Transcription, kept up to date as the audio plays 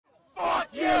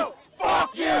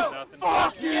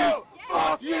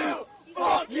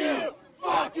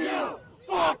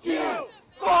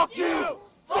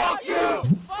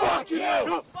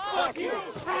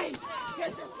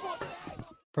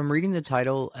From reading the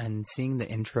title and seeing the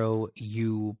intro,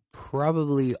 you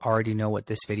probably already know what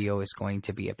this video is going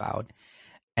to be about.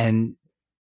 And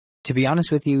to be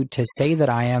honest with you, to say that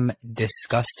I am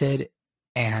disgusted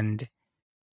and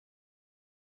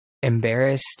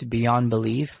embarrassed beyond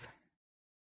belief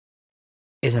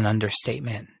is an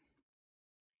understatement.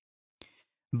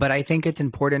 But I think it's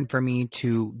important for me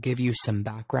to give you some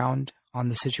background on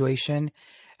the situation,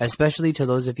 especially to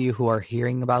those of you who are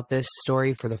hearing about this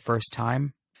story for the first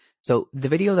time. So the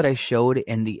video that I showed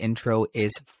in the intro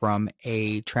is from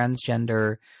a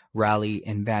transgender rally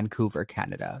in Vancouver,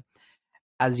 Canada.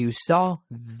 As you saw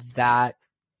that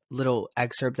little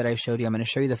excerpt that I showed you, I'm going to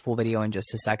show you the full video in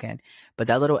just a second, but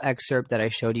that little excerpt that I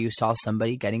showed you saw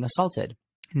somebody getting assaulted.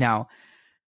 Now,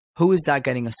 who is that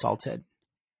getting assaulted?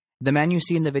 The man you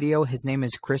see in the video, his name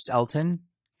is Chris Elton.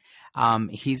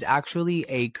 He's actually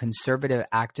a conservative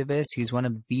activist. He's one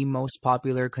of the most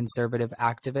popular conservative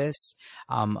activists,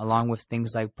 along with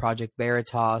things like Project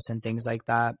Veritas and things like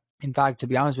that. In fact, to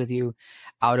be honest with you,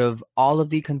 out of all of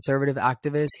the conservative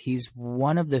activists, he's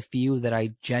one of the few that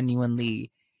I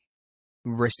genuinely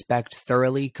respect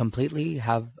thoroughly, completely,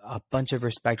 have a bunch of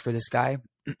respect for this guy.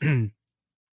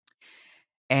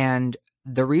 And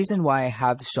the reason why I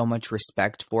have so much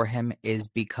respect for him is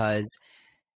because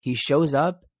he shows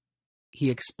up, he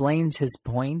explains his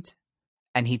point,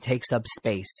 and he takes up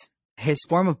space. His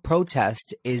form of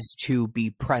protest is to be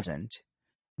present,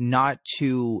 not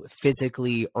to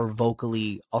physically or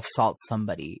vocally assault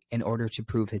somebody in order to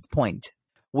prove his point.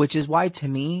 Which is why, to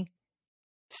me,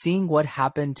 seeing what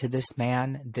happened to this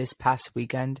man this past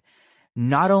weekend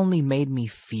not only made me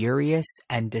furious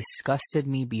and disgusted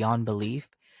me beyond belief,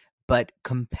 but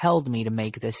compelled me to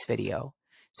make this video.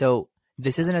 So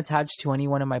this isn't attached to any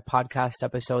one of my podcast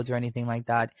episodes or anything like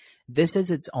that. This is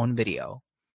its own video.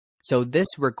 So this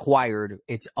required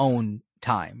its own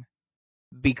time,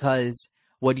 because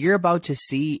what you're about to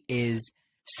see is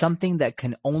something that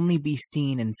can only be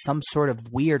seen in some sort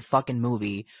of weird fucking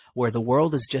movie where the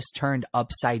world is just turned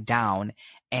upside down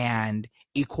and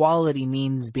equality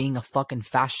means being a fucking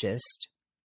fascist.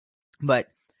 But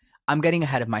I'm getting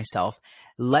ahead of myself.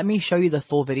 Let me show you the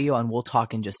full video and we'll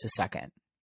talk in just a second.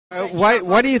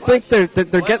 Why do you think they're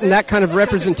getting that kind of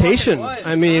representation?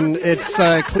 I mean, it's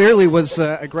clearly was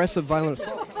aggressive, violent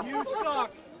assault. You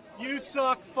suck. You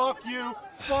suck. Fuck you.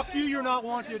 Fuck you. You're not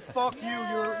wanted. Fuck you.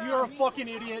 You're a fucking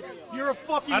idiot. You're a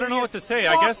fucking idiot. I don't know what to say.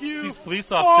 I guess these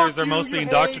police officers are mostly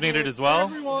indoctrinated as well.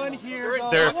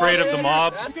 They're afraid of the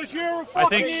mob. Because you're a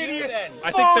fucking idiot.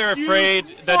 I think they're afraid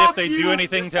that if they do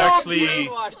anything to actually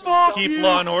keep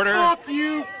law and order,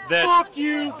 that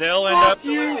they'll end up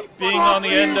being on the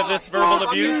end of this verbal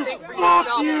abuse.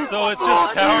 So it's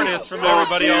just cowardice from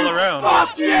everybody all around.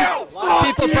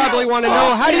 People probably want to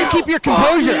know, how do you keep your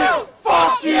composure?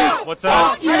 Fuck you! What's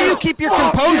that? How do you keep your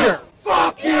composure?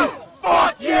 Fuck you!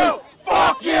 Fuck you!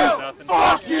 Fuck you!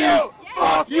 Fuck you!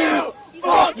 Fuck you!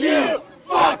 Fuck you!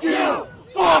 Fuck you!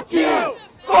 Fuck you!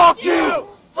 Fuck you!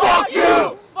 Fuck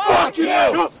you! Fuck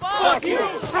you! Fuck you!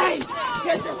 Hey!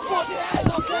 Get the fucking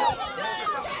ass up there!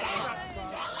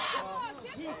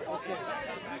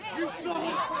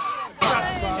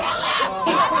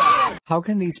 How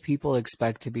can these people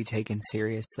expect to be taken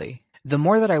seriously? The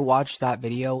more that I watch that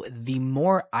video, the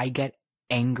more I get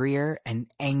angrier and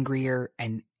angrier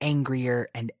and angrier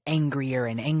and angrier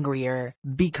and angrier,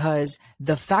 because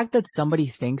the fact that somebody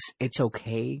thinks it's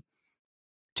okay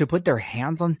to put their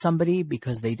hands on somebody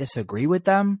because they disagree with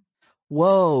them,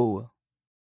 whoa,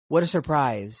 what a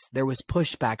surprise. There was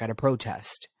pushback at a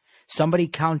protest. Somebody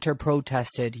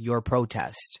counter-protested your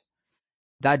protest.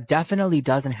 That definitely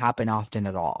doesn't happen often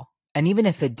at all. And even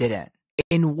if it didn't,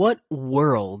 in what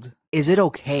world is it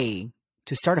okay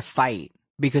to start a fight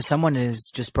because someone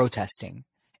is just protesting?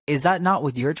 Is that not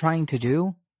what you're trying to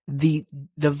do? The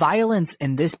violence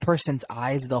in this person's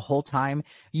eyes the whole time,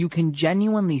 you can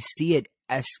genuinely see it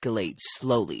escalate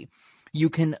slowly. You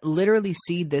can literally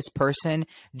see this person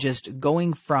just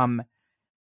going from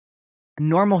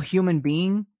normal human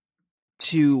being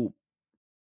to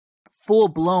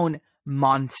full-blown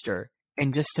monster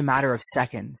in just a matter of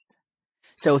seconds.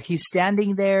 So he's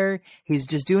standing there, he's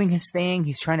just doing his thing,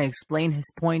 he's trying to explain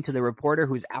his point to the reporter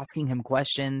who's asking him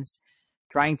questions,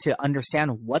 trying to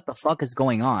understand what the fuck is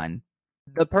going on.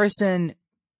 The person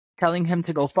telling him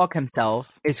to go fuck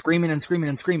himself is screaming and screaming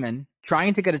and screaming,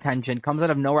 trying to get attention, comes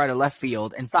out of nowhere out of left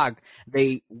field. In fact,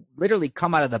 they literally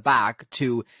come out of the back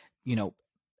to,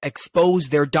 expose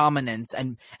their dominance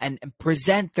and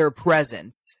present their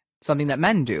presence, something that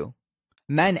men do.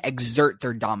 Men exert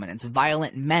their dominance.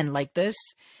 Violent men like this,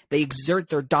 they exert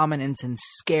their dominance in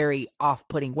scary,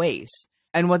 off-putting ways.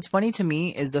 And what's funny to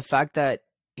me is the fact that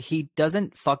he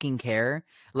doesn't fucking care.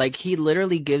 Like, he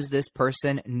literally gives this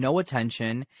person no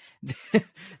attention.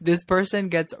 This person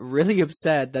gets really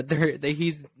upset that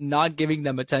he's not giving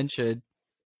them attention.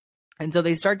 And so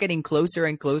they start getting closer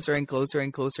and closer and closer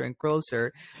and closer and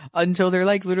closer until they're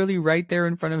like literally right there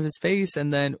in front of his face.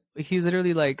 And then he's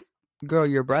literally like, girl,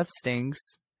 your breath stinks.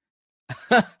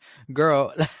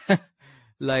 Girl,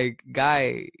 like,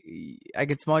 guy, I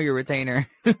can smell your retainer.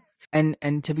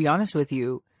 And to be honest with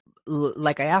you,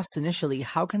 like I asked initially,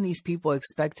 how can these people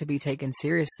expect to be taken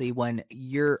seriously when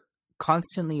you're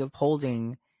constantly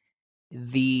upholding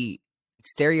the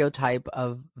stereotype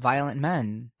of violent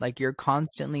men? Like, you're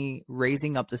constantly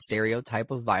raising up the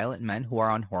stereotype of violent men who are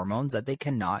on hormones that they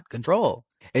cannot control.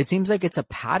 It seems like it's a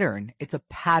pattern. It's a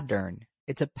pattern.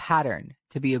 It's a pattern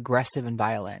to be aggressive and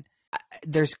violent.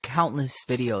 There's countless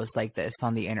videos like this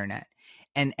on the internet.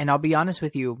 And I'll be honest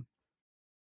with you,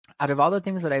 out of all the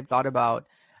things that I've thought about,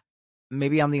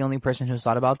 maybe I'm the only person who's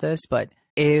thought about this, but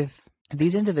if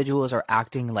these individuals are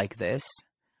acting like this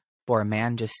for a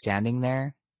man just standing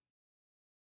there,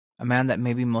 a man that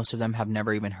maybe most of them have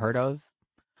never even heard of.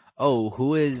 Oh,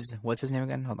 what's his name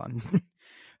again? Hold on.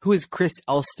 Who is Chris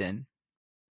Elston?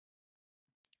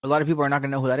 A lot of people are not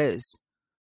going to know who that is.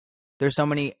 There's so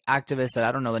many activists that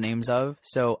I don't know the names of,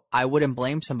 so I wouldn't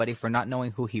blame somebody for not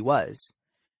knowing who he was.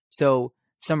 So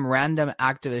some random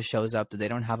activist shows up that they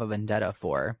don't have a vendetta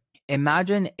for.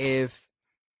 Imagine if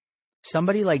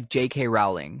somebody like J.K.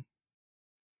 Rowling,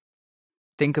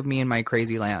 think of me in my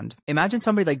crazy land. Imagine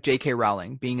somebody like J.K.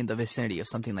 Rowling being in the vicinity of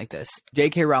something like this.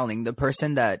 J.K. Rowling, the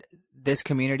person that this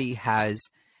community has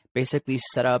basically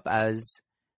set up as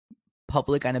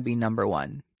public enemy number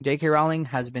one. J.K. Rowling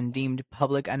has been deemed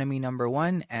public enemy number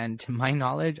one, and to my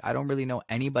knowledge, I don't really know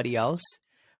anybody else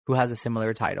who has a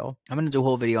similar title. I'm going to do a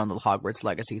whole video on the Hogwarts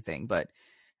Legacy thing, but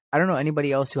I don't know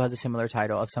anybody else who has a similar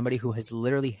title of somebody who has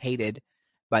literally hated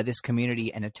by this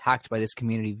community and attacked by this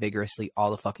community vigorously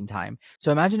all the fucking time.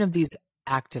 So imagine if these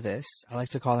activists, I like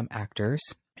to call them actors,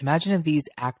 imagine if these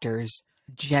actors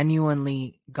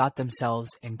genuinely got themselves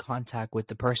in contact with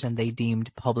the person they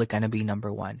deemed public enemy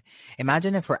number one.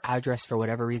 Imagine if her address for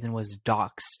whatever reason was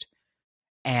doxed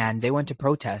and they went to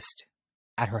protest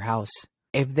at her house.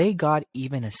 If they got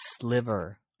even a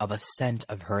sliver of a scent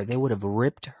of her, they would have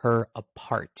ripped her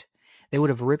apart. They would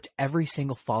have ripped every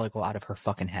single follicle out of her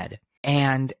fucking head.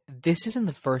 And this isn't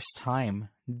the first time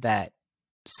that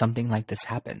something like this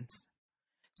happens.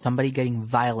 Somebody getting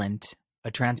violent,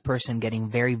 a trans person getting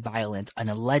very violent, an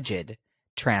alleged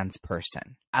trans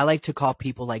person. I like to call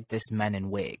people like this men in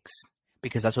wigs,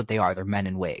 because that's what they are. They're men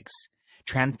in wigs.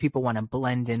 Trans people want to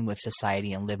blend in with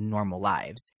society and live normal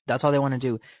lives. That's all they want to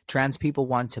do. Trans people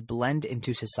want to blend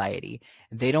into society.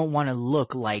 They don't want to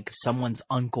look like someone's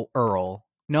Uncle Earl.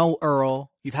 No,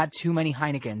 Earl, you've had too many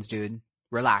Heinekens, dude.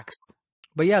 Relax.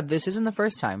 But yeah, this isn't the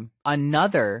first time.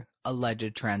 Another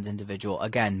alleged trans individual,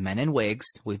 again, men in wigs,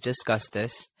 we've discussed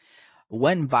this,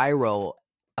 went viral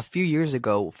a few years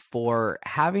ago for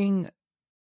having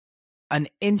an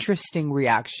interesting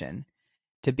reaction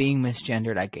to being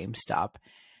misgendered at GameStop.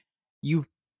 You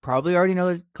probably already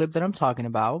know the clip that I'm talking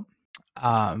about.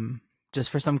 Just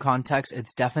for some context,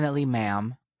 it's definitely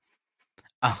ma'am.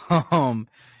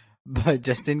 But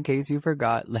just in case you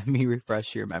forgot, let me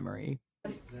refresh your memory.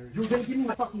 You're gonna give me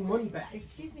my fucking money back.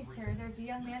 Excuse me, sir. There's a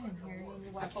young man in here. And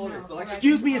you watch now.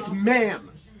 Excuse me, it's ma'am.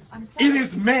 It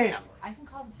is ma'am. I can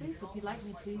call the police if you'd like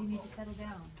me to. You need to settle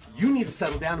down. You need to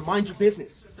settle down and mind your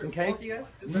business, okay? Both of you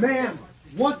guys? Ma'am.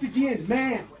 Once again,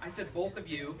 ma'am. I said both of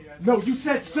you. No, you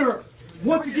said sir.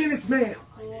 Once again, it's ma'am.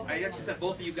 I actually said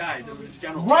both of you guys. It was a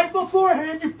general. Right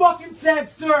beforehand, you fucking said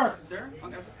sir. Sir?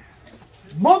 Okay.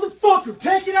 Motherfucker,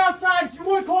 take it outside. If you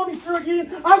want to call me sir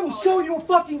again, I will show you a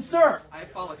fucking sir. I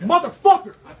apologize.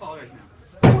 Motherfucker. I apologize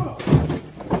now.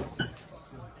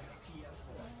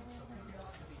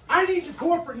 I need your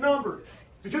corporate number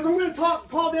because I'm going to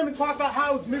call them and talk about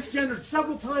how it's misgendered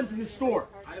several times in this store.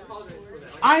 I apologize for that.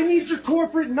 I need your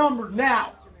corporate number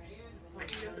now. I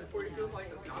can get it before you feel like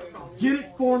it's not a problem. Get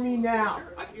it for me now.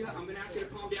 I can do that. I'm going to ask you to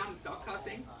calm down and stop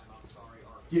cussing.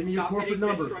 Give me your Stop corporate hitting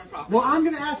number. bitch around Well, I'm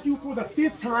going to ask you for the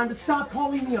 5th time to stop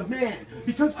calling me a man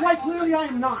because quite clearly I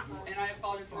am not. And I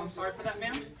apologize. I'm sorry for that,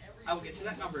 ma'am. I will get you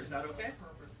that number. Is that okay?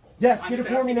 Yes, get it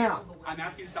for me now. I'm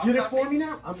asking you to stop Get it cussing. for me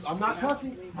now. I'm not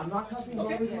cussing. I'm not cussing.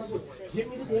 Okay. Get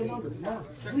me the damn number now,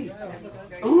 please.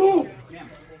 Ooh! Ma'am.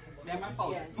 Ma'am, I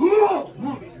apologize. Ooh!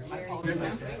 I apologize,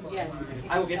 ma'am.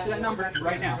 I will get you that number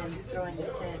right now.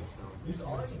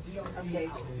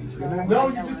 No,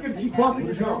 you're just going to keep bumping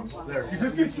your gums. You're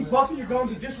just going to keep bumping your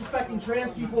gums and disrespecting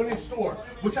trans people in this store,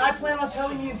 which I plan on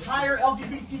telling the entire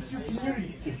LGBTQ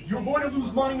community. You're going to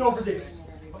lose money over this.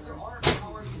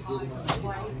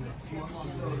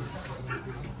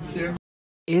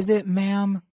 Is it,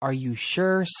 ma'am? Are you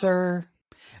sure, sir?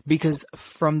 Because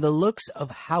from the looks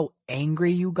of how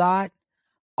angry you got,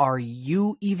 are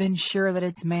you even sure that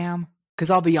it's ma'am? Because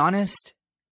I'll be honest,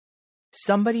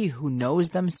 somebody who knows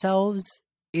themselves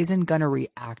isn't going to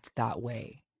react that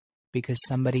way because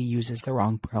somebody uses the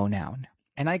wrong pronoun.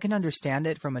 And I can understand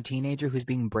it from a teenager who's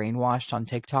being brainwashed on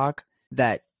TikTok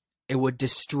that it would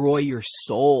destroy your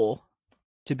soul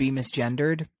to be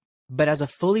misgendered. But as a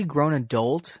fully grown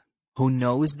adult who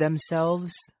knows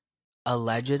themselves,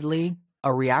 allegedly,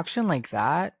 a reaction like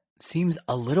that seems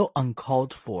a little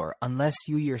uncalled for unless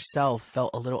you yourself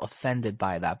felt a little offended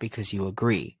by that because you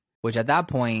agree. Which at that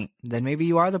point, then maybe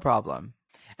you are the problem.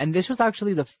 And this was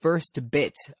actually the first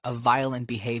bit of violent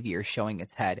behavior showing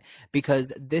its head,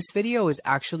 because this video is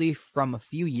actually from a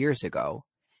few years ago.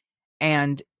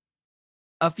 And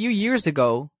a few years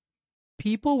ago,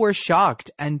 people were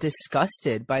shocked and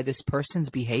disgusted by this person's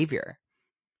behavior.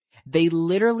 They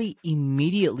literally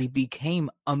immediately became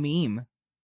a meme.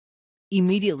 They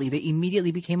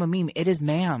immediately became a meme. It is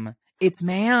ma'am. It's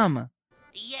ma'am.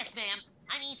 Yes, ma'am.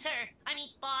 I mean, sir. I mean,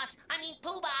 boss. I mean,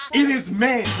 poobah. It is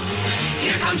ma'am.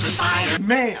 Here comes the spider.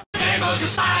 Ma'am. There goes the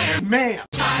spider. Ma'am.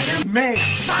 Spider.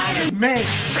 Ma'am. Spider.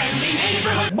 Ma'am. Friendly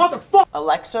neighborhood. Motherfucker.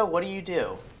 Alexa, what do you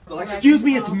do? Excuse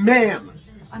me, it's ma'am.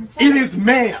 It is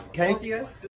ma'am. Okay?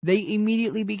 They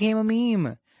immediately became a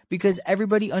meme because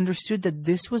everybody understood that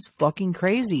this was fucking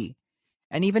crazy.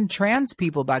 And even trans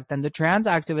people back then, the trans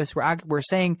activists were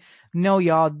saying, no,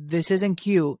 y'all, this isn't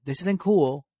cute. This isn't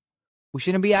cool. We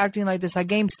shouldn't be acting like this at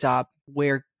GameStop,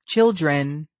 where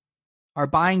children are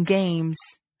buying games.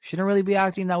 Shouldn't really be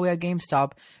acting that way at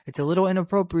GameStop. It's a little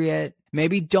inappropriate.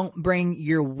 Maybe don't bring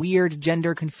your weird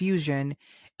gender confusion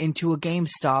into a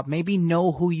GameStop. Maybe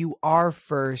know who you are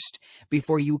first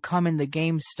before you come in the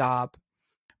GameStop.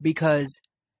 Because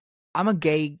I'm a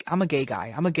gay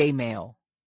guy. I'm a gay male.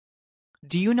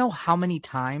 Do you know how many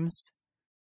times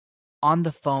on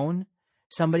the phone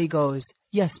somebody goes,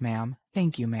 yes, ma'am.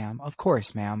 Thank you, ma'am. Of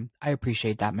course, ma'am. I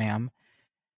appreciate that, ma'am.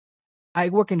 I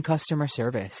work in customer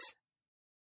service.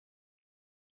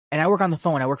 And I work on the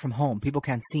phone. I work from home. People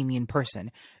can't see me in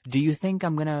person. Do you think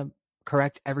I'm going to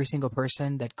correct every single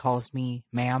person that calls me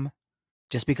ma'am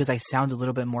just because I sound a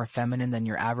little bit more feminine than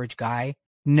your average guy?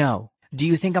 No. Do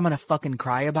you think I'm going to fucking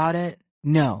cry about it?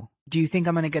 No. Do you think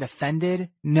I'm going to get offended?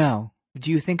 No. Do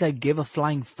you think I give a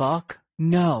flying fuck?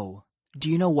 No. Do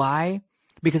you know why?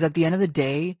 Because at the end of the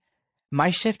day,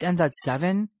 my shift ends at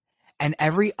 7, and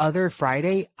every other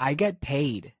Friday, I get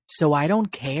paid. So I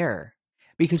don't care.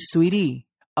 Because, sweetie,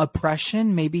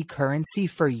 oppression may be currency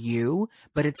for you,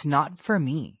 but it's not for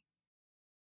me.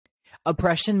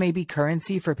 Oppression may be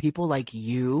currency for people like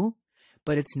you,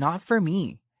 but it's not for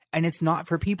me. And it's not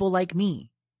for people like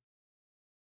me.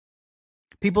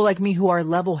 People like me who are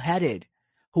level-headed,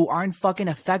 who aren't fucking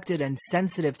affected and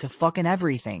sensitive to fucking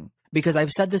everything. Because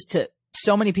I've said this to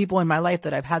so many people in my life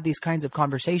that I've had these kinds of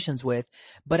conversations with.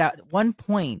 But at one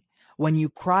point, when you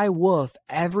cry wolf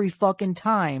every fucking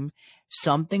time,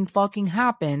 something fucking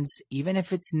happens, even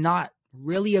if it's not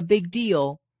really a big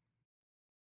deal,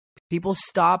 people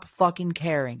stop fucking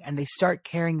caring and they start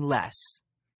caring less.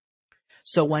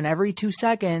 So when every 2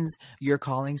 seconds you're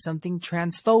calling something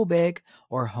transphobic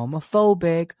or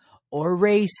homophobic or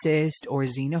racist or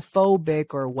xenophobic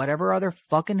or whatever other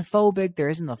fucking phobic there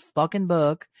is in the fucking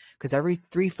book, because every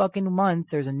 3 fucking months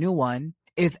there's a new one.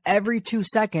 If every 2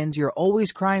 seconds you're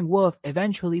always crying wolf,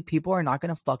 eventually people are not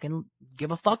going to fucking give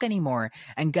a fuck anymore.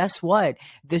 And guess what?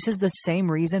 This is the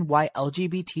same reason why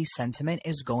LGBT sentiment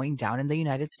is going down in the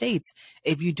United States.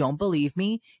 If you don't believe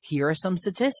me, here are some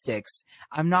statistics.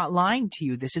 I'm not lying to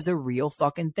you. This is a real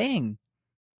fucking thing.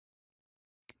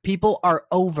 People are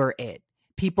over it.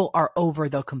 People are over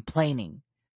the complaining.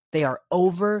 They are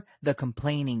over the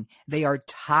complaining. They are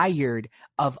tired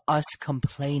of us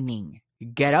complaining.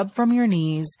 Get up from your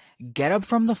knees. Get up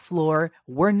from the floor.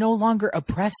 We're no longer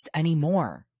oppressed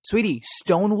anymore. Sweetie,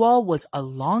 Stonewall was a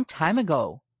long time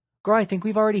ago. Girl, I think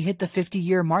we've already hit the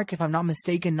 50-year mark, if I'm not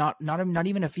mistaken, not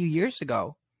even a few years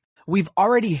ago. We've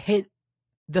already hit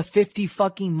the 50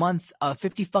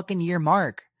 fucking year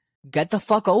mark. Get the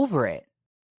fuck over it.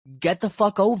 Get the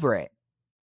fuck over it.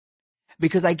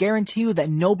 Because I guarantee you that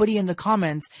nobody in the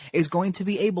comments is going to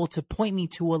be able to point me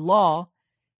to a law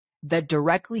that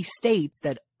directly states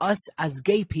that us as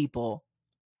gay people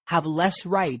have less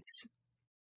rights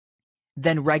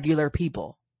than regular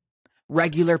people.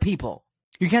 Regular people.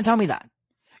 You can't tell me that.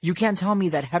 You can't tell me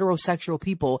that heterosexual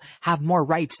people have more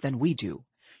rights than we do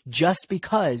just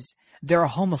because there are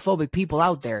homophobic people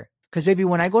out there. Because, baby,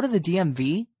 when I go to the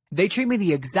DMV, they treat me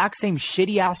the exact same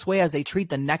shitty ass way as they treat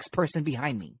the next person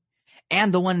behind me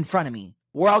and the one in front of me.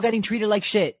 We're all getting treated like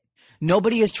shit.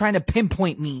 Nobody is trying to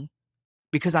pinpoint me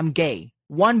because I'm gay.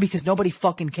 1, because nobody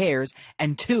fucking cares.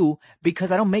 And 2,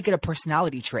 because I don't make it a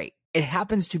personality trait. It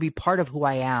happens to be part of who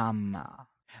I am.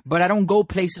 But I don't go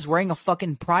places wearing a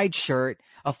fucking pride shirt,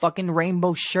 a fucking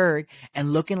rainbow shirt,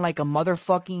 and looking like a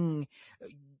motherfucking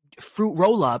fruit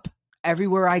roll-up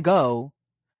everywhere I go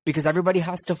because everybody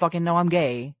has to fucking know I'm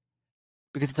gay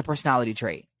because it's a personality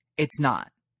trait. It's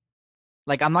not.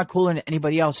 Like, I'm not cooler than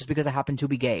anybody else just because I happen to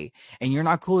be gay. And you're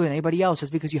not cooler than anybody else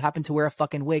just because you happen to wear a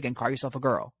fucking wig and call yourself a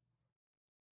girl.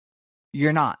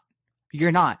 You're not.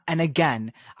 You're not. And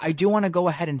again, I do want to go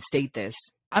ahead and state this.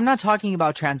 I'm not talking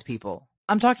about trans people.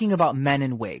 I'm talking about men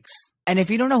in wigs. And if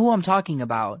you don't know who I'm talking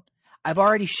about, I've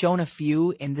already shown a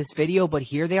few in this video, but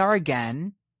here they are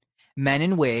again. Men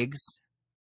in wigs.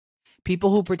 People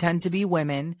who pretend to be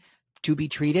women to be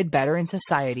treated better in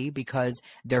society because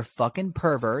they're fucking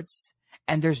perverts.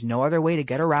 And there's no other way to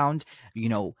get around, you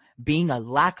know, being a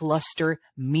lackluster,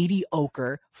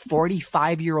 mediocre,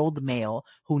 45-year-old male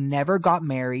who never got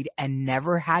married and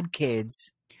never had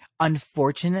kids.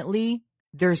 Unfortunately,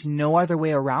 there's no other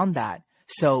way around that.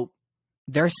 So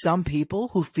there's some people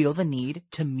who feel the need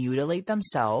to mutilate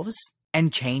themselves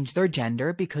and change their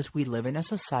gender because we live in a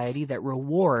society that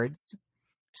rewards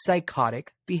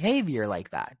psychotic behavior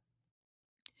like that.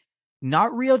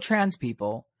 Not real trans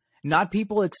people, not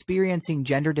people experiencing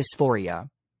gender dysphoria.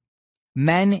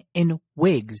 Men in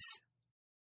wigs.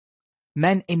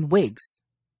 Men in wigs.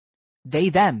 They,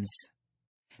 thems.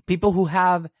 People who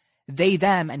have they,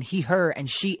 them, and he, her, and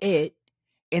she, it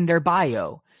in their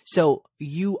bio. So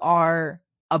you are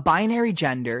a binary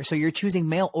gender, so you're choosing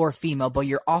male or female, but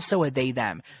you're also a they,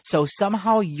 them. So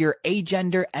somehow you're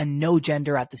agender and no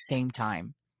gender at the same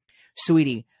time.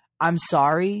 Sweetie, I'm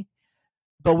sorry,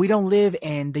 but we don't live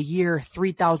in the year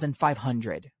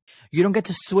 3500. You don't get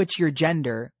to switch your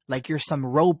gender like you're some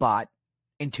robot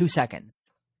in 2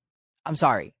 seconds. I'm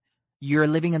sorry. You're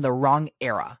living in the wrong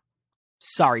era.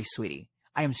 Sorry, sweetie.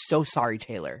 I am so sorry,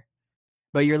 Taylor.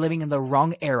 But you're living in the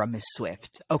wrong era, Miss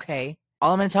Swift. Okay?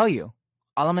 All I'm going to tell you.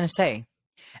 All I'm going to say.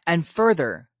 And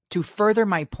further, to further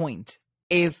my point,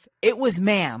 if it was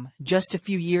ma'am just a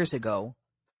few years ago,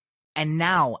 and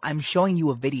now I'm showing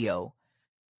you a video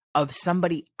of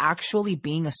somebody actually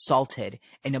being assaulted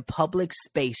in a public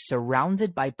space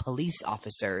surrounded by police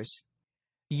officers,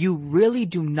 you really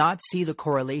do not see the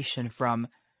correlation from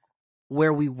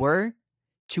where we were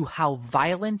to how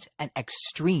violent and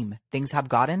extreme things have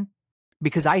gotten,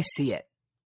 because I see it.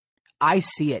 I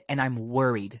see it, and I'm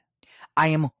worried. I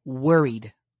am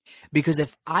worried. Because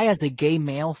if I, as a gay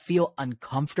male, feel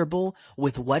uncomfortable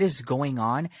with what is going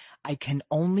on, I can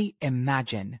only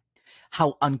imagine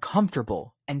how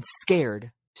uncomfortable and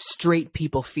scared straight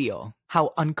people feel.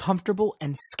 How uncomfortable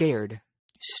and scared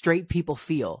straight people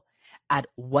feel at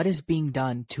what is being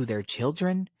done to their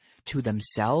children, to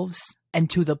themselves, and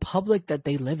to the public that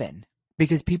they live in.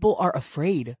 Because people are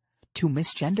afraid to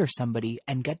misgender somebody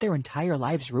and get their entire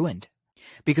lives ruined.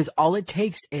 Because all it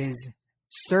takes is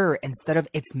sir instead of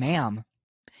it's ma'am.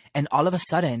 And all of a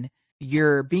sudden,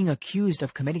 you're being accused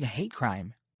of committing a hate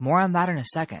crime. More on that in a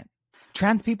second.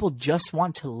 Trans people just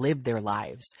want to live their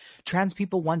lives. Trans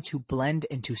people want to blend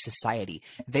into society.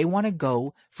 They want to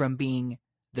go from being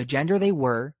the gender they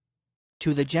were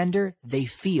to the gender they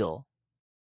feel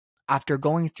after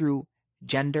going through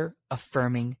gender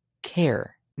affirming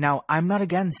care. Now, I'm not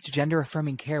against gender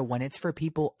affirming care when it's for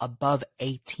people above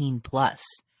 18 plus,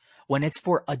 when it's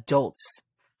for adults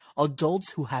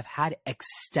who have had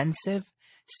extensive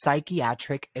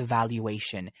psychiatric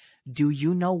evaluation. Do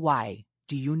you know why?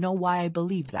 Do you know why I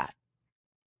believe that?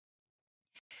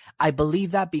 I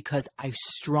believe that because I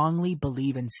strongly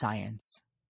believe in science.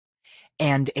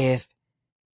 And if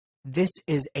this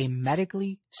is a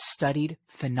medically studied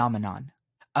phenomenon,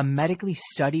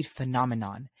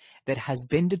 that has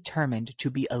been determined to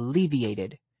be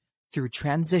alleviated through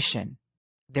transition,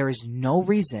 there is no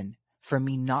reason for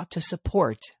me not to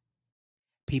support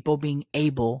people being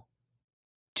able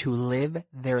to live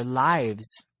their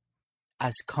lives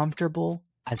as comfortable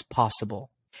as possible.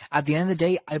 At the end of the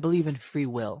day, I believe in free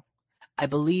will. I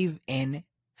believe in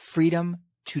freedom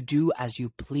to do as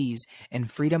you please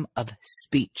and freedom of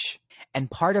speech.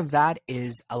 And part of that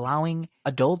is allowing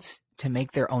adults to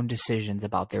make their own decisions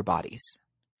about their bodies,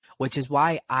 which is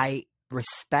why I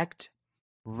respect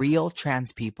real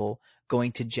trans people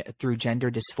going through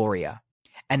gender dysphoria.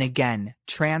 And again,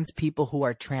 trans people who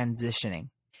are transitioning.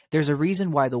 There's a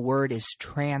reason why the word is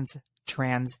transition.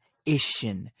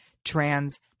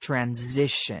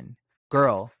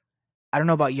 Girl, I don't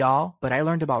know about y'all, but I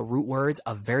learned about root words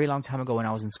a very long time ago when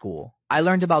I was in school. I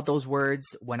learned about those words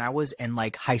when I was in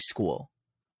like high school.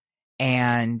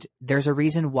 And there's a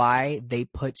reason why they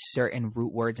put certain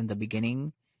root words in the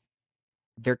beginning.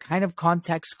 They're kind of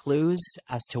context clues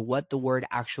as to what the word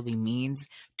actually means.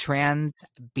 Trans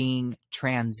being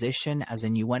transition, as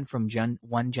in you went from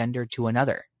one gender to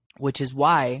another, which is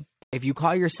why if you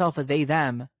call yourself a they,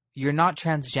 them, you're not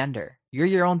transgender. You're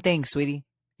your own thing, sweetie.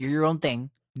 You're your own thing.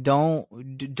 Don't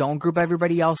group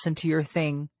everybody else into your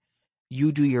thing.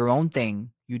 You do your own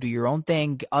thing. You do your own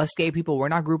thing. Us gay people, we're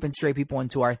not grouping straight people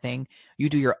into our thing. You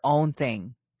do your own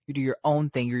thing. You do your own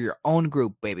thing. You're your own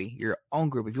group, baby. You're your own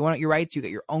group. If you want your rights, you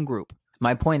get your own group.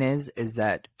 My point is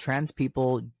that trans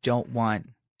people don't want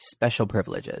special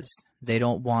privileges. They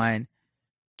don't want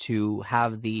to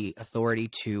have the authority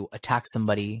to attack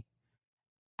somebody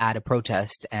at a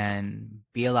protest and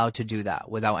be allowed to do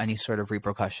that without any sort of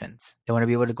repercussions. They want to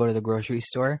be able to go to the grocery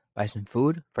store, buy some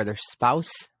food for their spouse,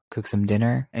 cook some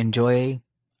dinner, enjoy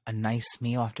a nice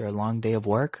meal after a long day of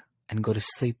work, and go to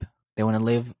sleep. They want to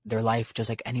live their life just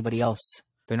like anybody else.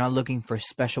 They're not looking for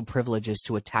special privileges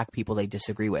to attack people they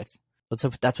disagree with.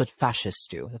 That's what fascists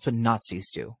do. That's what Nazis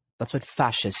do. That's what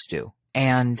fascists do.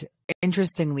 And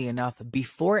interestingly enough,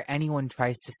 before anyone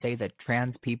tries to say that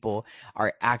trans people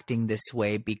are acting this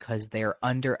way because they're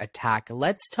under attack,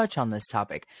 let's touch on this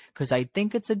topic because I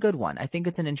think it's a good one. I think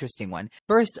it's an interesting one.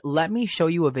 First, let me show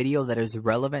you a video that is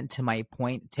relevant to my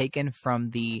point, taken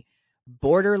from the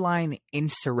borderline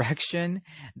insurrection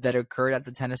that occurred at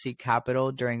the Tennessee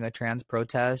Capitol during a trans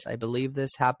protest. I believe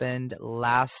this happened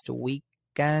last week.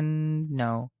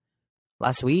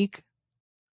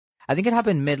 I think it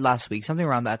happened mid last week, something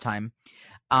around that time.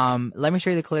 Let me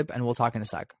show you the clip and we'll talk in a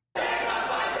sec. We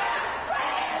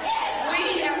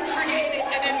have created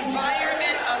an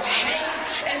environment of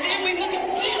hate, and then we look at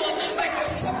them like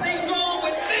there's something wrong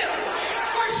with them.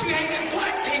 First you hated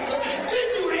black people, then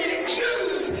you hated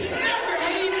Jews, now you're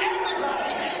hating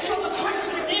everybody. So the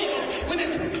question is, when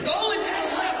it's the only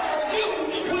people left are you,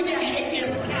 will you hate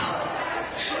yourself?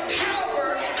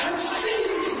 Power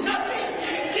concedes nothing.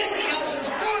 This house is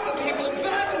for the people,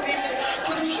 by the people,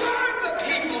 to serve the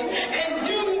people, and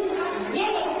you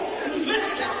won't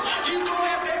listen. You go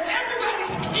after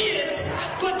everybody's kids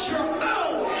but your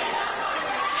own.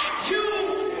 You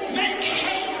make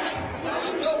hate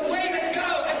the way to go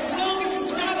as long as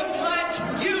it's not applied to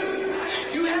you.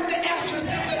 You have to ask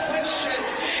yourself the question,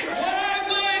 why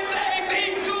would they be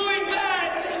doing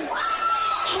that?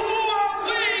 Who are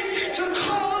we to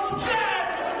cause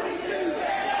that?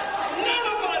 None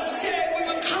of us said we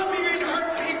would come here and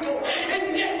hurt people, and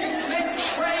yet you make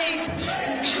trades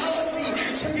and policy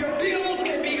so your bills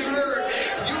can be heard.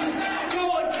 You go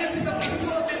against the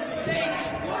people of this state.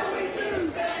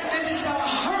 This is a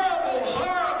horrible,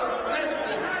 horrible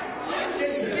sentiment.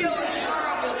 This bill is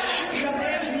horrible because it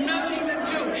has nothing to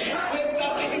do with the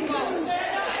people.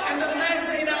 And the last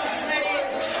thing I'll say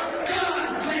is, God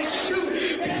bless you,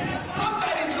 because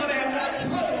somebody's going to have to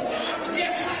atone.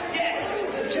 Yes,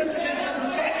 the gentleman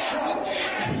from Metro.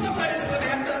 Somebody's going to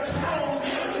have to atone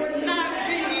for not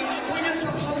being who you're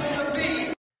supposed to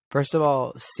be. First of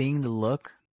all, seeing the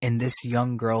look in this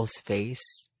young girl's face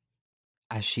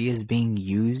as she is being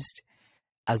used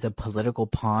as a political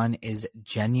pawn is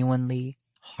genuinely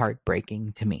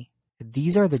heartbreaking to me.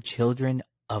 These are the children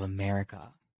of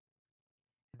America.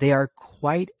 They are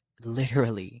quite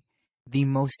literally the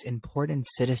most important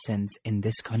citizens in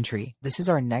this country. This is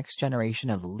our next generation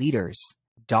of leaders,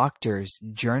 doctors,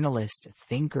 journalists,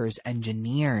 thinkers,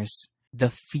 engineers, the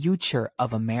future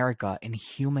of America in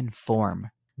human form.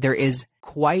 There is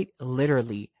quite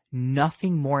literally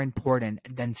nothing more important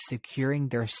than securing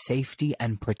their safety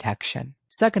and protection.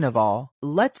 Second of all,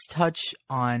 let's touch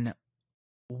on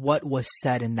what was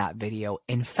said in that video.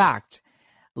 In fact,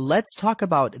 let's talk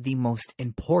about the most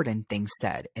important thing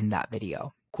said in that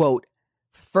video. Quote,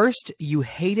 first you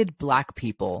hated black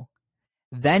people,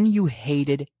 then you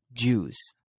hated Jews.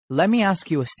 Let me ask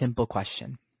you a simple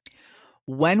question.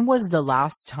 When was the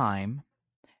last time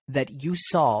that you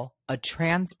saw a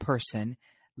trans person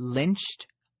lynched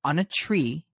on a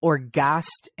tree or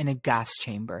gassed in a gas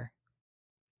chamber?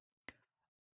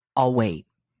 I'll wait.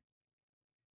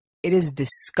 It is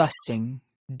disgusting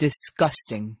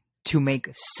to make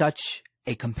such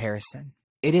a comparison.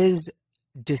 It is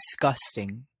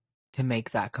disgusting to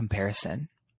make that comparison.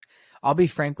 I'll be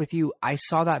frank with you, I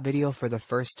saw that video for the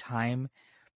first time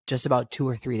just about 2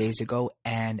 or 3 days ago,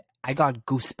 and I got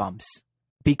goosebumps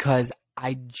because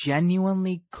I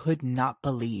genuinely could not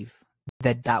believe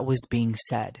that that was being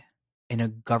said in a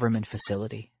government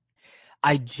facility.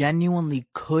 I genuinely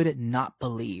could not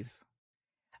believe,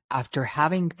 after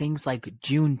having things like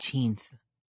Juneteenth,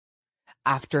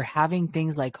 after having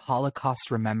things like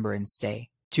Holocaust Remembrance Day,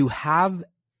 to have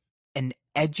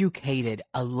educated,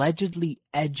 allegedly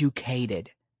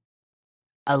educated,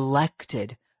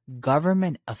 elected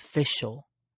government official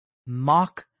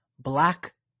mock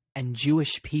Black and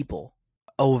Jewish people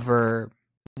over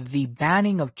the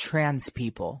banning of trans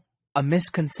people, a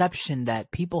misconception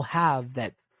that people have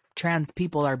that trans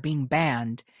people are being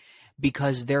banned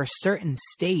because there are certain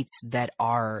states that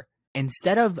are,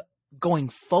 instead of going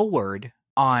forward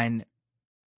on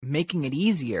making it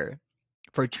easier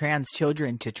for trans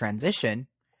children to transition,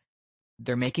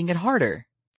 they're making it harder.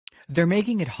 They're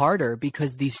making it harder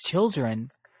because these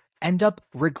children end up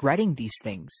regretting these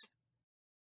things.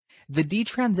 The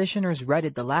Detransitioners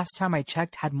Reddit, the last time I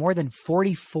checked, had more than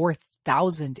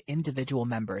 44,000 individual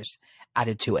members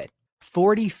added to it.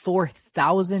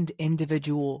 44,000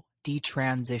 individual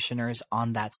detransitioners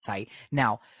on that site.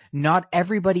 Now, not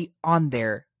everybody on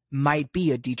there might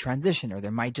be a detransitioner.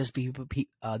 There might just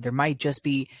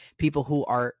be people who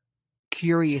are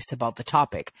curious about the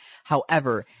topic.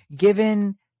 However,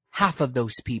 given half of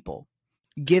those people,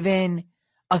 given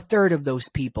a third of those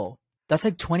people, that's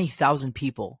like 20,000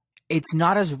 people. It's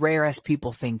not as rare as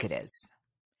people think it is.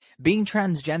 Being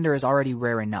transgender is already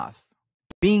rare enough.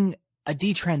 Being a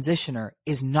detransitioner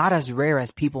is not as rare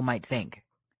as people might think.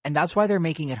 And that's why they're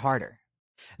making it harder.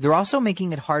 They're also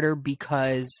making it harder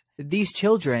because these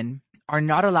children are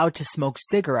not allowed to smoke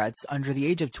cigarettes under the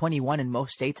age of 21 in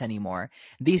most states anymore.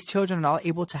 These children are not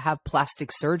able to have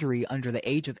plastic surgery under the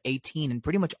age of 18 in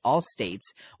pretty much all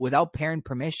states without parent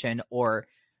permission or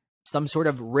some sort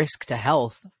of risk to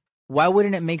health. Why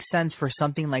wouldn't it make sense for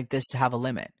something like this to have a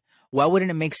limit? Why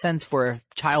wouldn't it make sense for a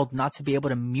child not to be able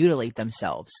to mutilate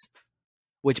themselves?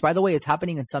 Which, by the way, is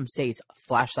happening in some states.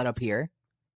 Flash that up here.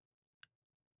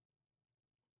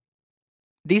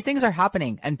 These things are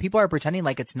happening, and people are pretending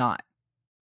like it's not.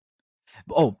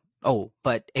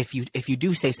 But if you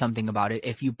do say something about it,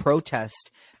 if you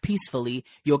protest peacefully,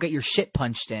 you'll get your shit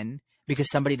punched in because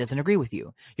somebody doesn't agree with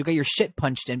you. You'll get your shit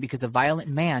punched in because a violent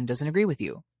man doesn't agree with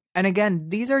you. And again,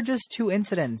 these are just two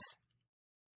incidents.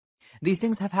 These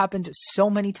things have happened so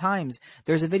many times.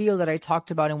 There's a video that I talked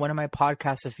about in one of my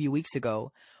podcasts a few weeks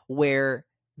ago where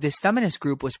this feminist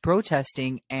group was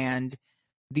protesting and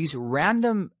these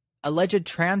random alleged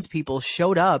trans people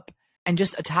showed up and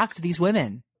just attacked these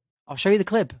women. I'll show you the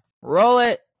clip. Roll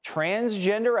it.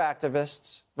 Transgender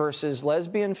activists versus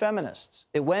lesbian feminists.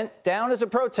 It went down as a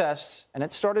protest, and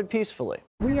it started peacefully.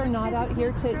 We are not out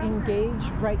here to engage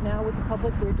right now with the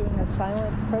public. We're doing a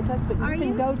silent protest, but you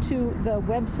can go to the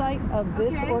website of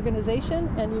this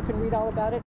organization, and you can read all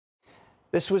about it.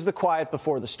 This was the quiet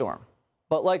before the storm.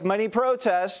 But like many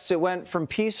protests, it went from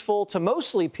peaceful to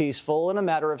mostly peaceful in a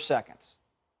matter of seconds.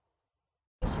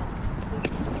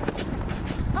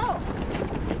 Whoa.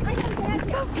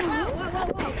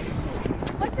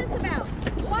 What's this about?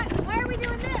 Why are we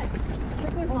doing this?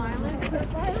 They're violent. They're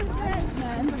violent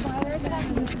men. They're violent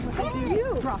men. This is what they do.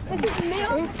 This is male.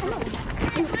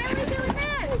 Why are we doing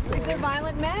this? Because they're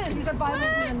violent men. These are violent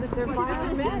men. They're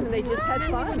violent men. They just had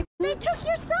fun. They took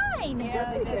your sign.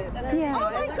 Yes, they did. Yeah. Oh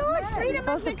my God! Freedom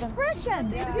of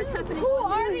expression. Who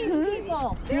are these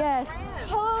people? Yes.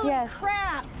 Holy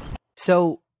crap!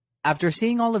 So, after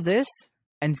seeing all of this,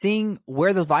 and seeing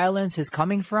where the violence is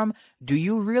coming from, do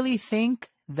you really think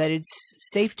that it's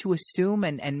safe to assume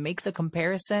and make the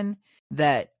comparison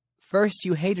that first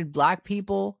you hated black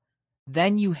people,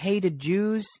 then you hated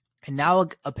Jews, and now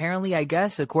apparently, I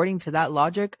guess, according to that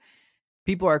logic,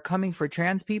 people are coming for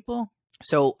trans people?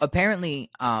 So apparently,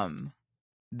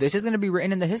 this is going to be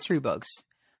written in the history books.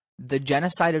 The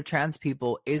genocide of trans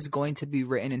people is going to be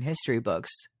written in history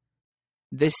books.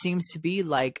 This seems to be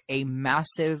like a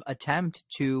massive attempt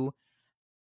to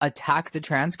attack the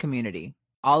trans community.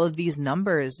 All of these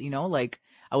numbers, like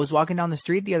I was walking down the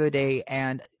street the other day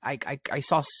and I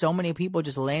saw so many people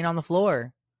just laying on the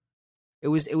floor. It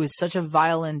was such a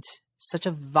violent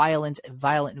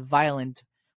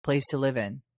place to live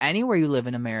in. Anywhere you live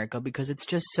in America, because it's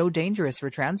just so dangerous for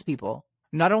trans people.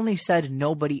 Not only said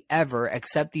nobody ever,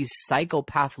 except these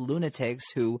psychopath lunatics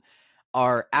who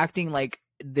are acting like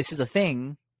this is a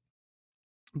thing,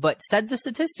 but said the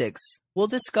statistics. We'll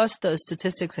discuss the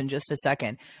statistics in just a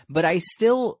second, but I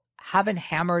still haven't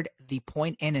hammered the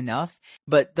point in enough.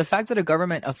 But the fact that a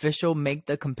government official make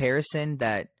the comparison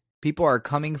that people are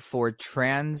coming for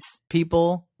trans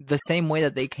people the same way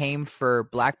that they came for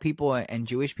black people and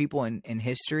Jewish people in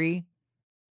history.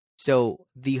 So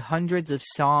the hundreds of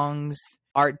songs,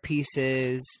 art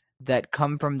pieces that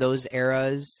come from those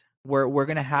eras, we're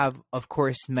going to have, of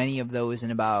course, many of those in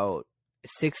about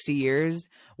 60 years.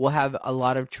 We'll have a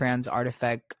lot of trans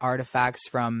artifacts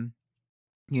from,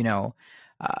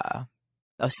 a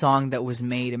song that was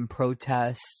made in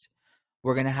protest,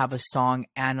 We're going to have a song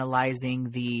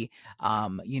analyzing the,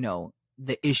 you know,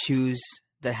 the issues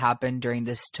that happened during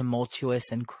this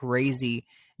tumultuous and crazy,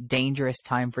 dangerous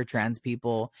time for trans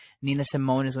people. Nina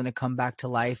Simone is going to come back to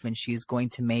life, and she's going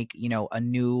to make, you know, a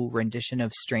new rendition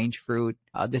of Strange Fruit.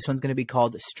 This one's going to be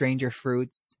called Stranger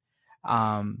Fruits.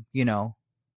 You know,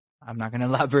 I'm not going to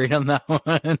elaborate on that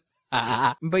one.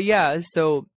 But yeah,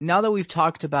 so now that we've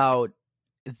talked about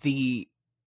the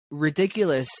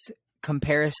ridiculous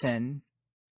comparison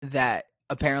that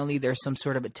apparently there's some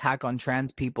sort of attack on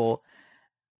trans people,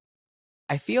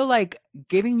 I feel like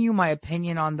giving you my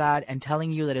opinion on that and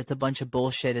telling you that it's a bunch of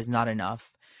bullshit is not enough.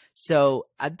 So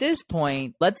at this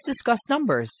point, let's discuss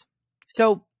numbers.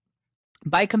 So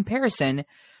by comparison,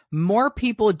 more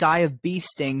people die of bee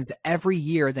stings every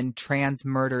year than trans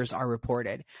murders are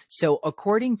reported. So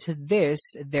according to this,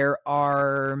 there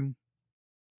are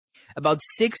about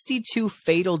 62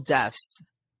 fatal deaths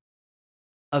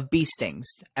of bee stings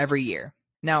every year.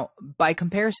 Now, by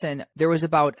comparison, there was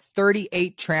about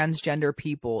 38 transgender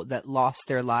people that lost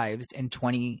their lives in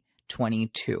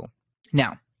 2022.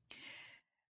 Now,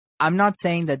 I'm not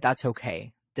saying that that's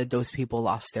okay, that those people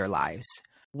lost their lives.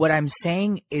 What I'm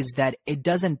saying is that it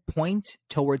doesn't point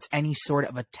towards any sort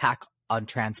of attack on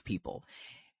trans people.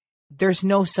 There's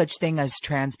no such thing as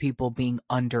trans people being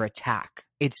under attack.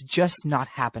 It's just not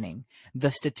happening.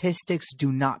 The statistics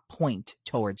do not point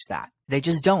towards that. They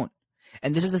just don't.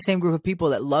 And this is the same group of people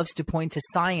that loves to point to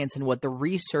science and what the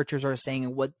researchers are saying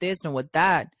and what this and what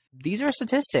that. These are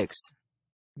statistics.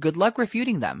 Good luck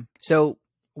refuting them. So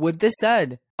with this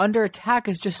said, under attack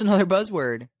is just another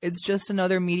buzzword. It's just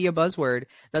another media buzzword.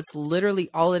 That's literally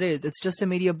all it is. It's just a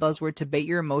media buzzword to bait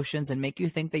your emotions and make you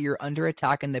think that you're under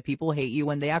attack and that people hate you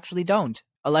when they actually don't.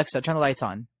 Alexa, turn the lights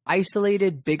on.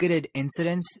 Isolated, bigoted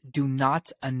incidents do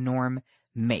not a norm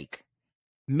make.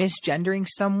 Misgendering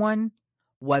someone,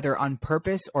 whether on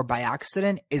purpose or by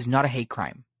accident, is not a hate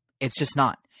crime. It's just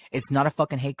not. It's not a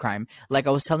fucking hate crime. Like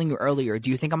I was telling you earlier, do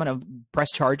you think I'm going to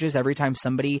press charges every time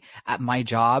somebody at my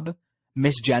job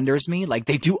misgenders me like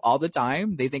they do all the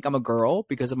time? They think I'm a girl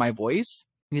because of my voice?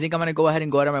 You think I'm going to go ahead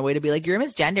and go out of my way to be like, you're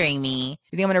misgendering me?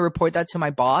 You think I'm going to report that to my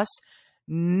boss?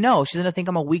 No, she's going to think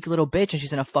I'm a weak little bitch and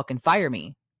she's going to fucking fire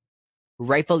me.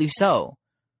 Rightfully so.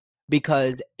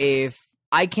 Because if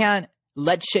I can't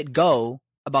let shit go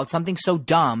about something so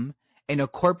dumb in a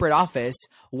corporate office,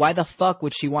 why the fuck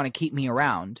would she want to keep me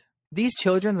around? These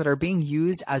children that are being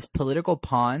used as political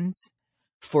pawns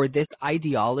for this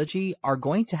ideology are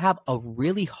going to have a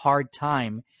really hard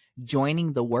time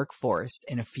joining the workforce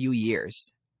in a few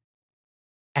years.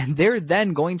 And they're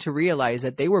then going to realize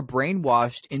that they were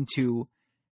brainwashed into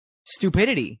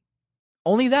stupidity.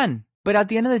 Only then. But at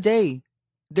the end of the day,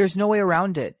 there's no way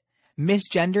around it.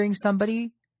 Misgendering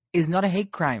somebody is not a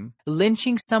hate crime.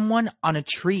 Lynching someone on a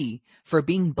tree for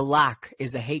being black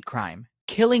is a hate crime.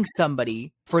 Killing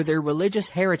somebody for their religious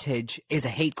heritage is a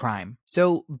hate crime.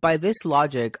 So by this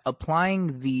logic,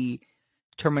 applying the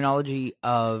terminology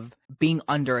of being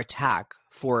under attack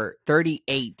for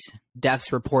 38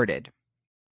 deaths reported.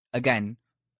 Again,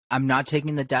 I'm not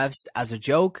taking the deaths as a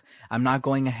joke. I'm not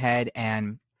going ahead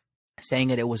and saying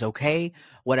that it was okay.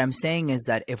 What I'm saying is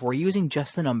that if we're using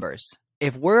just the numbers,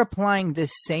 if we're applying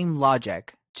this same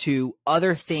logic to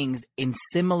other things in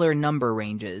similar number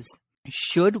ranges,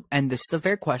 and this is a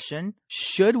fair question,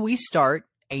 should we start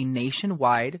a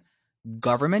nationwide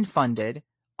government-funded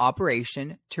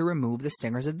operation to remove the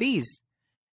stingers of bees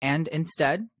and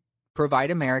instead provide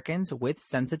Americans with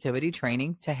sensitivity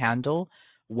training to handle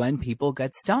when people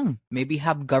get stung? Maybe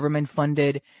have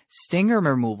government-funded stinger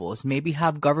removals, maybe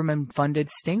have government-funded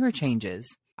stinger changes.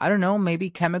 I don't know,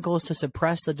 maybe chemicals to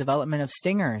suppress the development of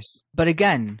stingers. But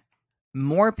again,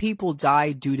 more people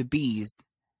die due to bees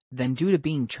than due to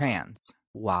being trans.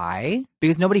 Why?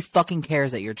 Because nobody fucking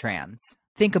cares that you're trans.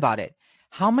 Think about it.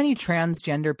 How many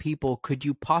transgender people could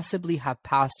you possibly have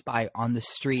passed by on the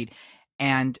street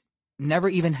and never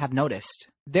even have noticed?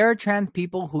 There are trans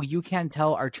people who you can't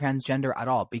tell are transgender at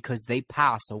all because they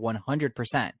pass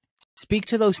 100%. Speak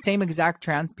to those same exact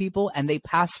trans people and they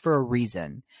pass for a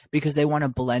reason, because they want to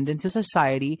blend into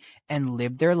society and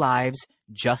live their lives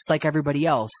just like everybody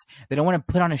else. They don't want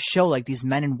to put on a show like these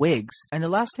men in wigs. And the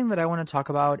last thing that I want to talk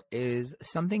about is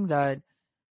something that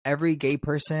every gay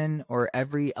person or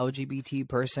every LGBT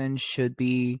person should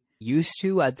be used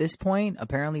to at this point.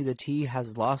 Apparently the T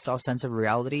has lost all sense of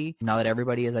reality now that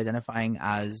everybody is identifying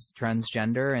as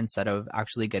transgender instead of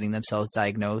actually getting themselves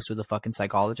diagnosed with a fucking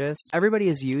psychologist. Everybody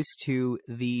is used to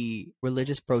the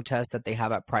religious protests that they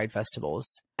have at Pride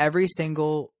festivals. Every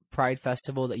single Pride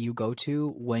festival that you go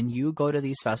to, when you go to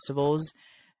these festivals,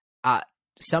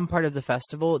 some part of the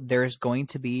festival, there's going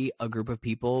to be a group of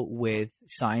people with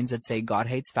signs that say God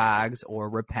hates fags or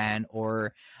repent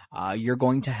or you're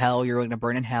going to hell, you're going to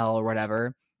burn in hell or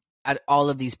whatever. At all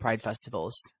of these pride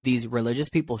festivals, these religious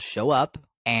people show up,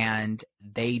 and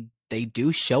they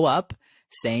do show up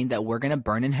saying that we're going to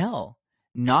burn in hell.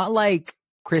 Not like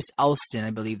Chris Elston, I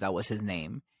believe that was his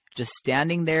name, just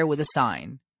standing there with a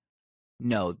sign.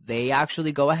 No, they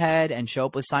actually go ahead and show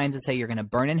up with signs that say you're going to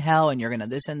burn in hell and you're going to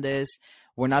this and this.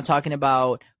 We're not talking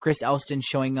about Chris Elston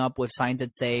showing up with signs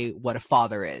that say what a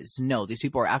father is. No, these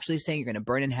people are actually saying you're going to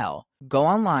burn in hell. Go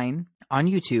online on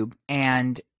YouTube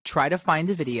and try to find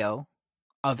a video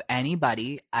of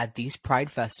anybody at these pride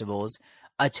festivals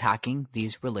attacking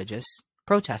these religious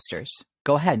protesters.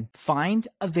 Go ahead, find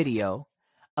a video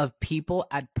of people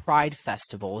at pride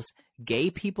festivals,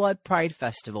 gay people at pride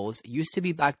festivals. Used to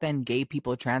be back then gay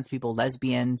people, trans people,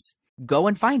 lesbians. Go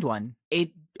and find one.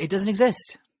 It doesn't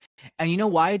exist. And you know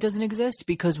why it doesn't exist?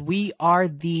 Because we are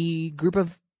the group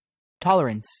of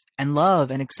tolerance and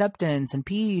love and acceptance and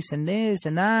peace and this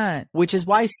and that. Which is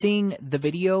why seeing the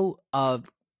video of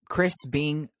Chris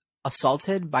being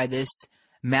assaulted by this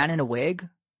man in a wig,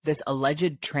 this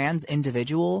alleged trans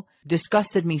individual,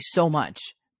 disgusted me so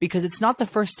much. Because it's not the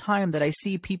first time that I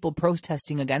see people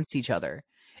protesting against each other.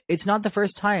 It's not the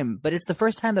first time, but it's the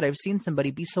first time that I've seen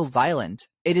somebody be so violent.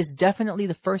 It is definitely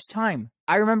the first time.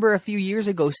 I remember a few years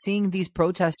ago seeing these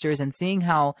protesters and seeing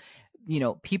how, you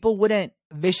know, people wouldn't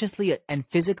viciously and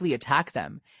physically attack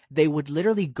them. They would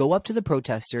literally go up to the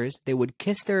protesters. They would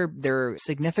kiss their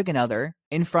significant other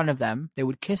in front of them. They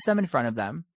would kiss them in front of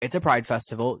them. It's a pride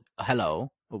festival.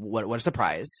 Hello. What a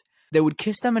surprise. They would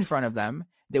kiss them in front of them.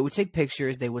 They would take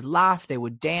pictures, they would laugh, they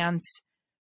would dance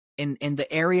in the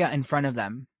area in front of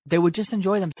them. They would just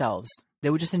enjoy themselves. They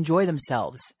would just enjoy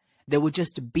themselves. They would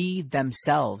just be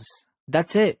themselves.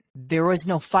 That's it. There was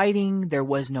no fighting. There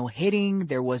was no hitting.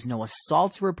 There was no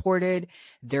assaults reported.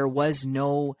 There was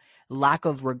no lack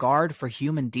of regard for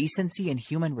human decency and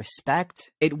human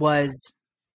respect. It was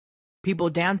people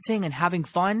dancing and having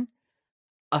fun,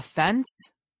 offense,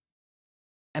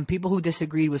 and people who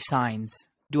disagreed with signs.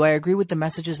 Do I agree with the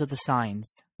messages of the signs?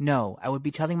 No, I would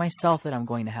be telling myself that I'm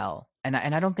going to hell. And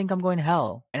I don't think I'm going to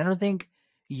hell. And I don't think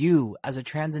you, as a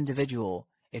trans individual,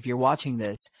 if you're watching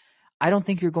this, I don't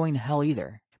think you're going to hell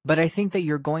either. But I think that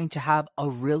you're going to have a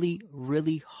really,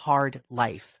 really hard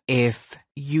life if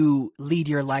you lead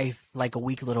your life like a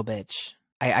weak little bitch.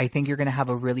 I think you're going to have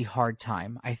a really hard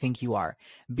time. I think you are.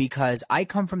 Because I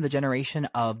come from the generation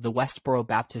of the Westboro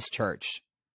Baptist Church.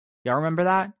 Y'all remember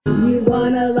that? You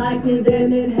wanna lie to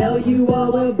them, in hell you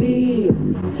all will be.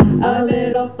 A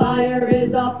little fire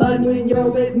is all fun when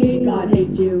you're with me. God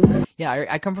hates you. Yeah,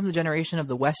 I come from the generation of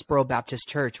the Westboro Baptist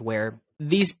Church where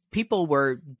these people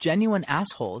were genuine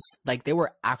assholes. Like, they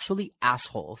were actually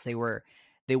assholes. They were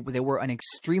an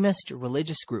extremist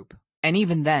religious group. And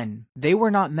even then, they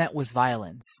were not met with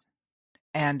violence.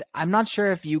 And I'm not sure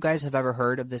if you guys have ever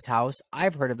heard of this house.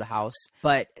 I've heard of the house,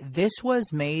 but this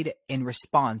was made in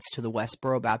response to the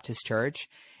Westboro Baptist Church.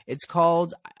 It's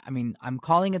called, I'm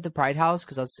calling it the Pride House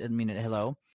because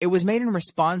hello. It was made in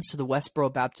response to the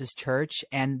Westboro Baptist Church,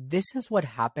 and this is what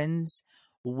happens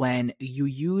when you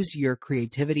use your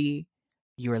creativity,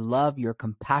 your love, your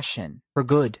compassion for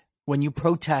good. When you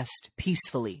protest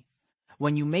peacefully.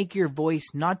 When you make your voice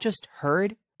not just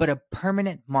heard, but a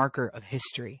permanent marker of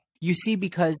history. You see,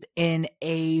 because in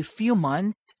a few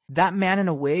months, that man in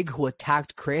a wig who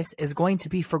attacked Chris is going to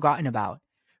be forgotten about.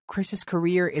 Chris's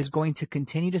career is going to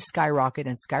continue to skyrocket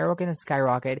and skyrocket and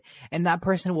skyrocket, and that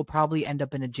person will probably end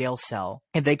up in a jail cell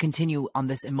if they continue on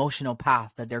this emotional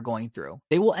path that they're going through.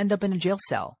 They will end up in a jail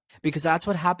cell because that's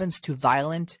what happens to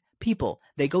violent people.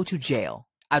 They go to jail.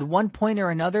 At one point or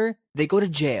another, they go to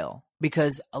jail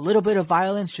because a little bit of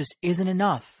violence just isn't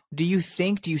enough. Do you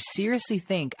seriously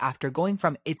think after going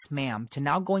from it's ma'am to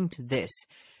now going to this,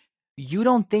 you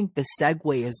don't think the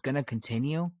segue is going to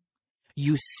continue?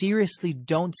 You seriously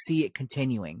don't see it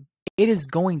continuing. It is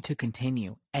going to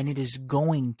continue, and it is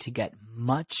going to get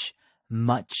much,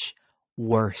 much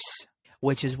worse.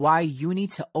 Which is why you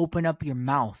need to open up your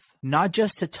mouth, not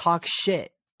just to talk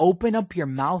shit. Open up your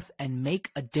mouth and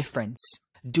make a difference.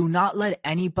 Do not let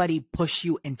anybody push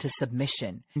you into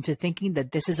submission, into thinking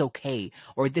that this is okay,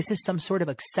 or this is some sort of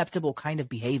acceptable kind of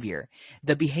behavior.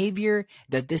 The behavior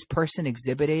that this person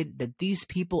exhibited, that these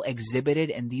people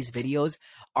exhibited in these videos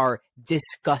are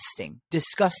disgusting.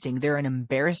 Disgusting. They're an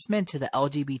embarrassment to the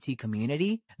LGBT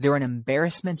community. They're an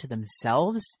embarrassment to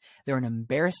themselves. They're an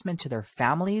embarrassment to their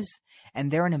families. And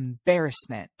they're an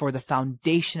embarrassment for the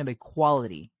foundation of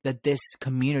equality that this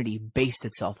community based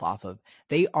itself off of.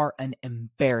 They are an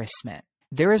embarrassment.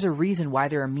 There is a reason why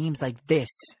there are memes like this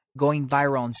going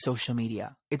viral on social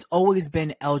media. It's always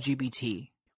been LGBT.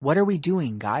 What are we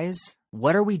doing, guys?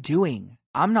 What are we doing?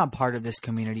 I'm not part of this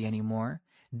community anymore.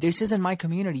 This isn't my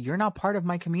community. You're not part of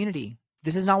my community.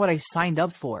 This is not what I signed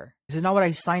up for. This is not what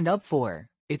I signed up for.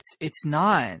 It's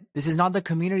not. This is not the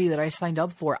community that I signed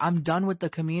up for. I'm done with the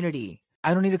community.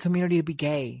 I don't need a community to be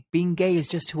gay. Being gay is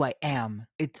just who I am.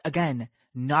 It's, again,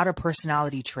 not a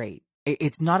personality trait.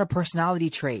 It's not a personality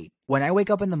trait. When I wake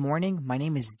up in the morning, my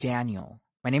name is Daniel.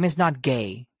 My name is not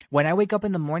gay. When I wake up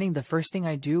in the morning, the first thing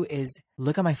I do is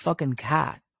look at my fucking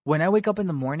cat. When I wake up in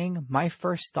the morning, my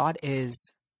first thought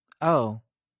is, oh,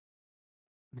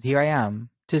 here I am.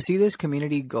 To see this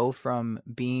community go from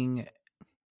being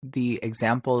the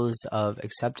examples of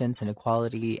acceptance and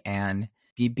equality and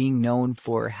being known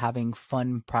for having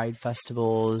fun pride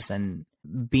festivals and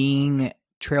being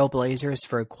trailblazers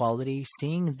for equality,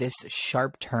 seeing this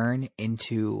sharp turn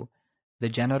into the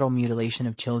genital mutilation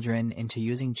of children, into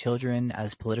using children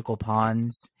as political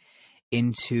pawns,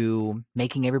 into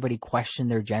making everybody question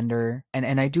their gender.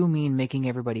 And I do mean making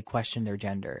everybody question their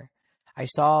gender. I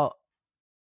saw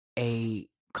a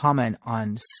comment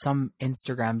on some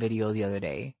Instagram video the other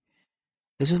day.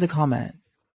 This was the comment.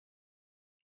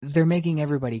 They're making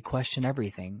everybody question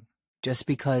everything just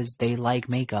because they like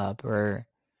makeup, or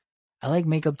I like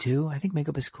makeup too. I think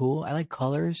makeup is cool. I like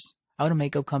colors. I own a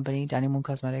makeup company, Daniel Moon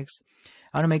Cosmetics.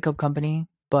 I own a makeup company,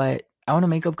 but I own a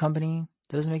makeup company.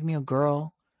 That doesn't make me a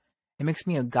girl. It makes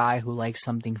me a guy who likes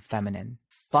something feminine.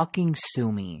 Fucking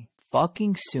sue me.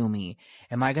 Fucking sue me.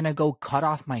 Am I gonna go cut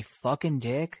off my fucking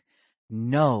dick?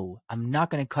 No, I'm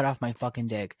not gonna cut off my fucking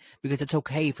dick because it's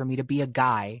okay for me to be a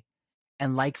guy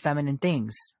and like feminine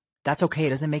things. That's okay. It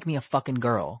doesn't make me a fucking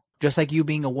girl. Just like you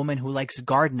being a woman who likes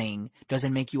gardening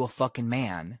doesn't make you a fucking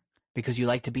man because you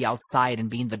like to be outside and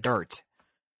be in the dirt.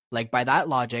 Like, by that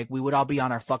logic, we would all be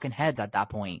on our fucking heads at that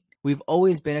point. We've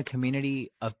always been a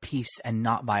community of peace and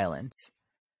not violence.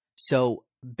 So,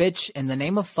 bitch, in the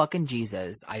name of fucking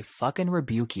Jesus, I fucking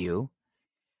rebuke you.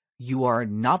 You are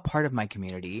not part of my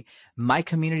community. My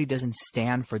community doesn't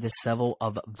stand for this level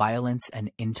of violence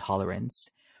and intolerance.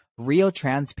 Real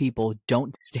trans people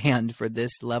don't stand for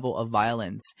this level of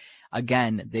violence.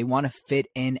 Again, they want to fit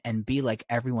in and be like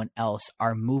everyone else.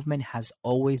 Our movement has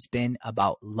always been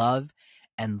about love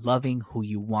and loving who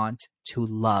you want to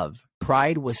love.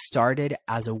 Pride was started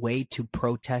as a way to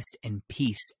protest in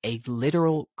peace, a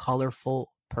literal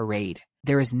colorful parade.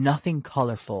 There is nothing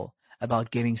colorful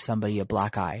about giving somebody a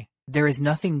black eye. There is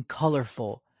nothing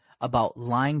colorful about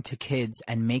lying to kids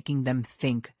and making them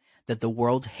think that the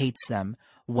world hates them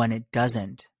when it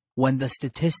doesn't. When the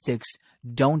statistics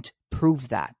don't prove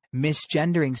that.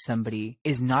 Misgendering somebody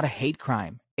is not a hate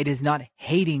crime. It is not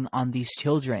hating on these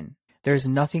children. There's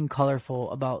nothing colorful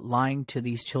about lying to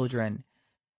these children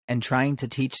and trying to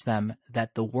teach them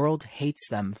that the world hates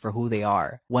them for who they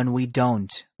are. When we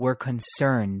don't, we're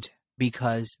concerned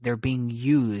because they're being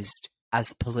used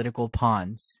as political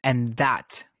pawns. And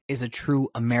that is a true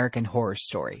American horror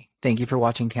story. Thank you for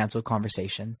watching Canceled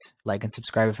Conversations. Like and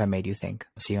subscribe if I made you think.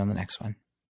 See you on the next one.